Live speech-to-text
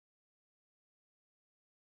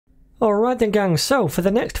Alright then gang, so for the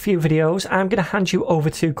next few videos I'm going to hand you over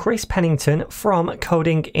to Chris Pennington from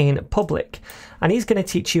Coding in Public, and he's going to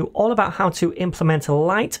teach you all about how to implement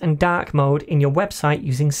light and dark mode in your website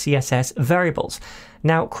using CSS variables.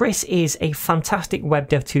 Now Chris is a fantastic web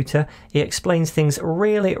dev tutor. He explains things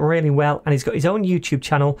really well, and he's got his own YouTube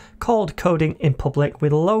channel called Coding in Public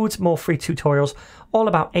with loads more free tutorials all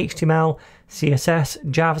about HTML, CSS,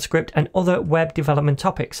 JavaScript and other web development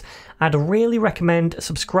topics. I'd really recommend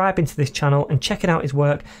subscribing to this channel and checking out his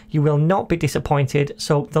work. You will not be disappointed,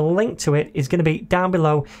 so the link to it is going to be down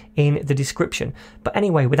below in the description. But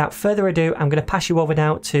anyway, without further ado, I'm going to pass you over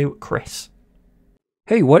now to Chris.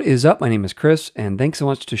 Hey, what is up? My name is Chris, and thanks so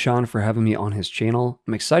much to Sean for having me on his channel.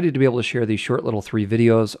 I'm excited to be able to share these short little 3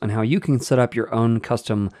 videos on how you can set up your own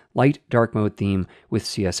custom light dark mode theme with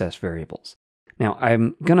CSS variables. Now,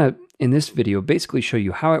 I'm gonna, in this video, basically show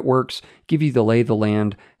you how it works, give you the lay of the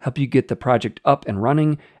land, help you get the project up and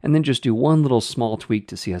running, and then just do one little small tweak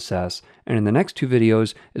to CSS. And in the next 2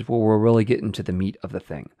 videos is where we'll really get into the meat of the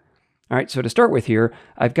thing. All right, so to start with here,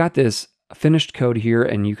 I've got this finished code here,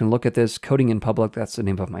 and you can look at this, Coding in Public, that's the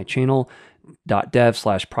name of my channel,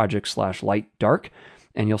 .dev/project/lightdark.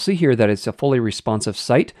 And you'll see here that it's a fully responsive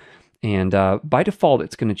site. And by default,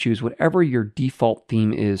 it's going to choose whatever your default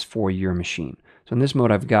theme is for your machine. So in this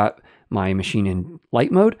mode, I've got my machine in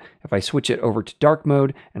light mode. If I switch it over to dark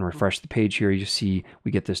mode and refresh the page here, you see we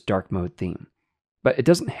get this dark mode theme. But it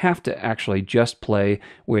doesn't have to actually just play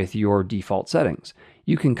with your default settings.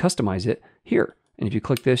 You can customize it here. And if you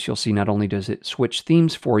click this, you'll see not only does it switch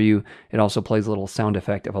themes for you, it also plays a little sound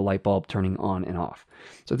effect of a light bulb turning on and off.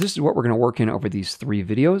 So this is what we're going to work in over these 3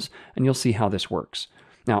 videos, and you'll see how this works.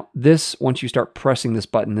 Now this, once you start pressing this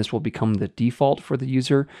button, this will become the default for the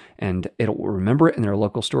user, and it'll remember it in their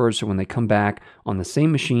local storage, so when they come back on the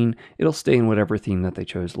same machine, it'll stay in whatever theme that they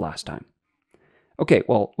chose last time. Okay,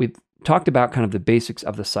 well, we've talked about kind of the basics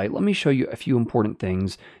of the site. Let me show you a few important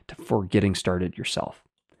things for getting started yourself.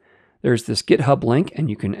 There's this GitHub link, and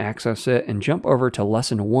you can access it and jump over to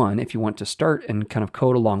lesson 1 if you want to start and kind of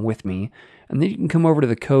code along with me. And then you can come over to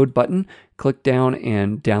the code button, click down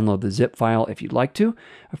and download the zip file if you'd like to.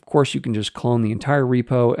 Of course, you can just clone the entire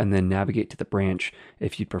repo and then navigate to the branch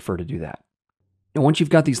if you'd prefer to do that. And once you've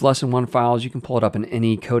got these lesson 1 files, you can pull it up in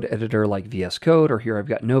any code editor like VS Code, or here I've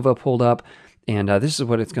got Nova pulled up. And this is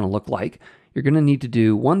what it's going to look like. You're going to need to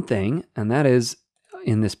do one thing, and that is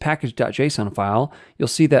in this package.json file, you'll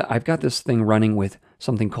see that I've got this thing running with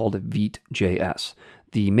something called Vite.js.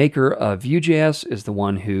 The maker of Vue.js is the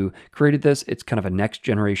one who created this. It's kind of a next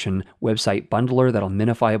generation website bundler that'll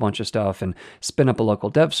minify a bunch of stuff and spin up a local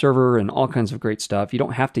dev server and all kinds of great stuff. You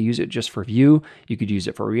don't have to use it just for Vue. You could use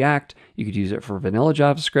it for React. You could use it for vanilla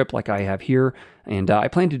JavaScript like I have here. And I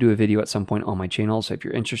plan to do a video at some point on my channel. So if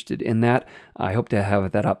you're interested in that, I hope to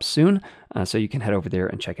have that up soon. So you can head over there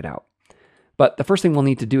and check it out. But the first thing we'll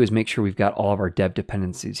need to do is make sure we've got all of our dev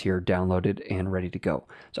dependencies here downloaded and ready to go.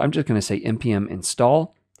 So I'm just going to say npm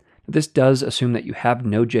install. This does assume that you have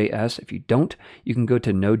Node.js. If you don't, you can go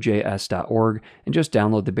to nodejs.org and just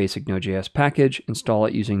download the basic Node.js package, install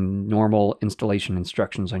it using normal installation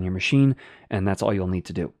instructions on your machine, and that's all you'll need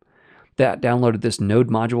to do. That downloaded this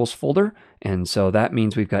node modules folder, and so that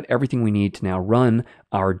means we've got everything we need to now run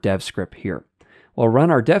our dev script here. We'll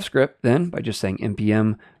run our dev script then by just saying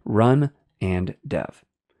npm run and dev.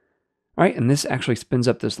 All right, and this actually spins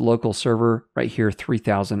up this local server right here,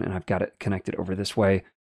 3000, and I've got it connected over this way.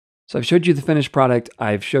 So I've showed you the finished product.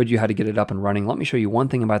 I've showed you how to get it up and running. Let me show you one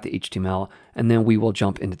thing about the HTML, and then we will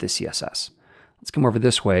jump into the CSS. Let's come over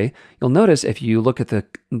this way. You'll notice if you look at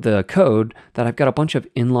the code that I've got a bunch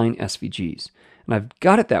of inline SVGs. And I've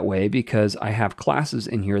got it that way because I have classes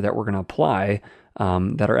in here that we're going to apply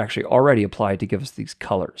that are actually already applied to give us these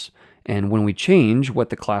colors. And when we change what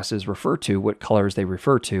the classes refer to, what colors they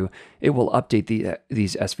refer to, it will update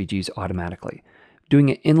these SVGs automatically. Doing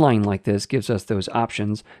it inline like this gives us those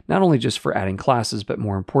options, not only just for adding classes, but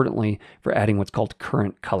more importantly, for adding what's called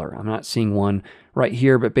current color. I'm not seeing one right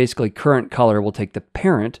here, but basically current color will take the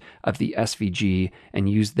parent of the SVG and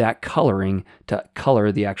use that coloring to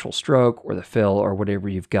color the actual stroke or the fill or whatever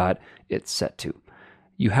you've got it set to.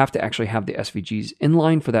 You have to actually have the SVGs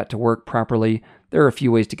inline for that to work properly. There are a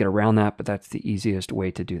few ways to get around that, but that's the easiest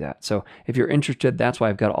way to do that. So if you're interested, that's why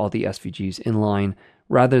I've got all the SVGs inline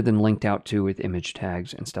rather than linked out to with image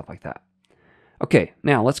tags and stuff like that. Okay,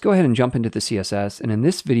 now let's go ahead and jump into the CSS. And in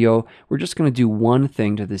this video, we're just going to do one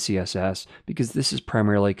thing to the CSS because this is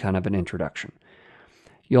primarily kind of an introduction.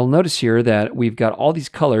 You'll notice here that we've got all these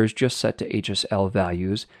colors just set to HSL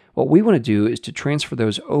values. What we want to do is to transfer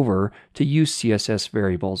those over to use CSS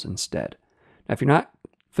variables instead. Now, if you're not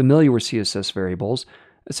familiar with CSS variables,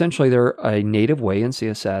 essentially they're a native way in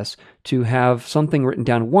CSS to have something written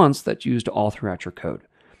down once that's used all throughout your code.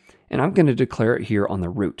 And I'm going to declare it here on the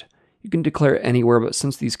root. You can declare it anywhere, but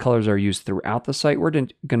since these colors are used throughout the site, we're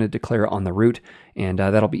going to declare it on the root, and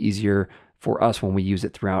that'll be easier for us when we use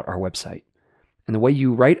it throughout our website. And the way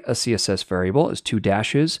you write a CSS variable is 2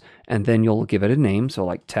 dashes, and then you'll give it a name, so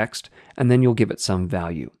like text, and then you'll give it some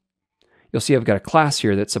value. You'll see I've got a class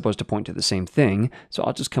here that's supposed to point to the same thing, so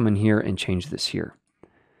I'll just come in here and change this here.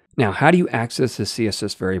 Now, how do you access this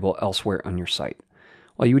CSS variable elsewhere on your site?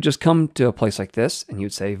 Well, you would just come to a place like this, and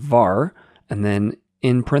you'd say var, and then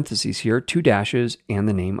in parentheses here, 2 dashes, and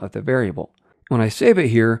the name of the variable. When I save it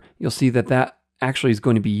here, you'll see that that actually is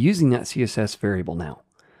going to be using that CSS variable now.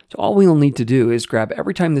 So all we'll need to do is grab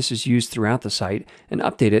every time this is used throughout the site and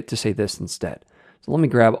update it to say this instead. So let me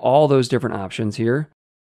grab all those different options here.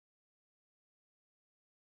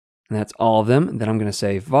 And that's all of them. And then I'm going to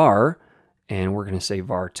say var, and we're going to say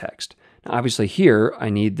var text. Now obviously here, I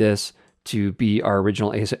need this to be our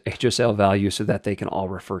original HSL value so that they can all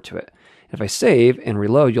refer to it. If I save and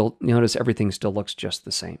reload, you'll notice everything still looks just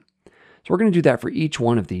the same. So we're going to do that for each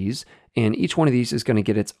one of these, and each one of these is going to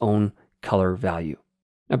get its own color value.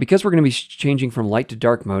 Now, because we're going to be changing from light to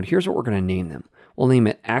dark mode, here's what we're going to name them. We'll name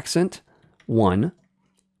it accent 1,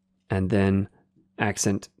 and then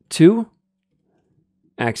accent 2,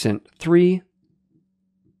 accent 3,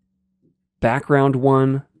 background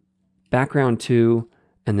 1, background 2,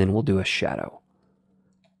 and then we'll do a shadow.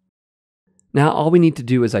 Now, all we need to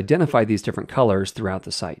do is identify these different colors throughout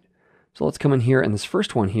the site. So let's come in here, and this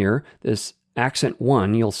first one here, this accent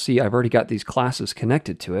 1, you'll see I've already got these classes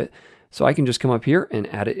connected to it. So I can just come up here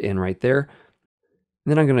and add it in right there.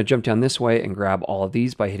 And then I'm going to jump down this way and grab all of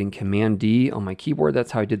these by hitting Command D on my keyboard.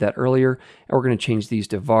 That's how I did that earlier. And we're going to change these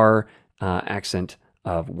to var accent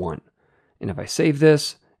of 1. And if I save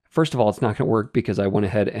this, first of all, it's not going to work because I went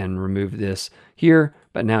ahead and removed this here.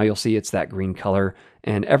 But now you'll see it's that green color.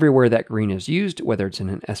 And everywhere that green is used, whether it's in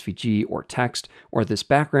an SVG or text or this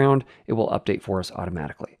background, it will update for us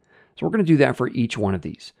automatically. So we're going to do that for each one of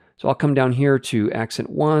these. So I'll come down here to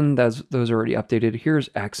accent 1, those are already updated.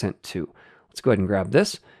 Here's accent 2. Let's go ahead and grab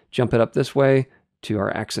this, jump it up this way to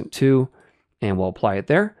our accent 2, and we'll apply it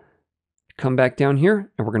there. Come back down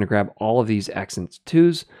here, and we're going to grab all of these accent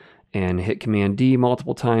 2s and hit Command D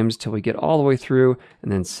multiple times till we get all the way through,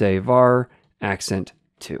 and then say var accent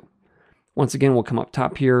 2. Once again, we'll come up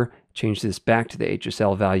top here, change this back to the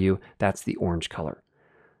HSL value. That's the orange color.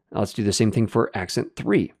 Now let's do the same thing for accent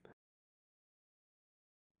 3.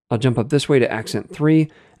 I'll jump up this way to accent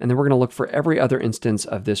 3, and then we're going to look for every other instance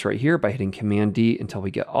of this right here by hitting Command D until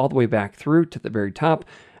we get all the way back through to the very top,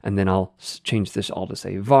 and then I'll change this all to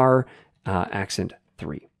say var accent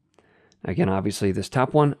 3. Again, obviously this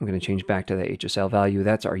top one, I'm going to change back to the HSL value.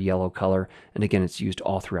 That's our yellow color, and again, it's used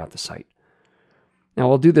all throughout the site. Now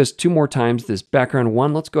we'll do this 2 more times. This background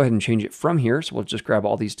 1, let's go ahead and change it from here. So we'll just grab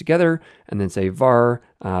all these together and then say var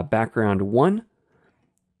background 1.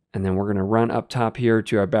 And then we're going to run up top here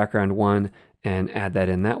to our background 1 and add that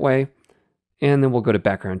in that way. And then we'll go to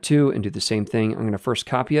background 2 and do the same thing. I'm going to first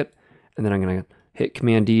copy it, and then I'm going to hit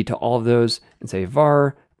Command D to all of those and say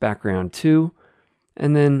var background 2.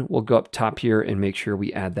 And then we'll go up top here and make sure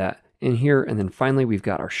we add that in here. And then finally, we've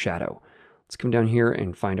got our shadow. Let's come down here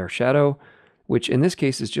and find our shadow, which in this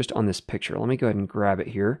case is just on this picture. Let me go ahead and grab it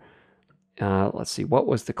here. Let's see, what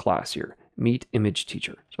was the class here? Meet image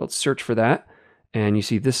teacher. So let's search for that. And you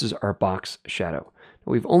see this is our box shadow.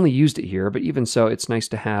 Now, we've only used it here, but even so, it's nice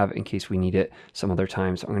to have in case we need it some other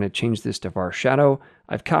time. So I'm going to change this to var shadow.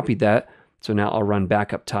 I've copied that. So now I'll run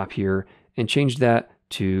back up top here and change that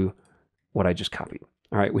to what I just copied.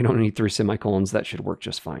 All right, we don't need 3 semicolons. That should work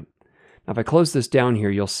just fine. Now, if I close this down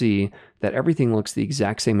here, you'll see that everything looks the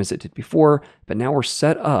exact same as it did before, but now we're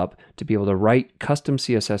set up to be able to write custom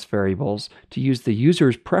CSS variables to use the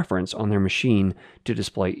user's preference on their machine to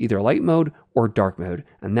display either light mode or dark mode,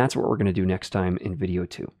 and that's what we're going to do next time in video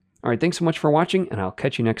 2. All right, thanks so much for watching, and I'll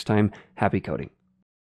catch you next time. Happy coding.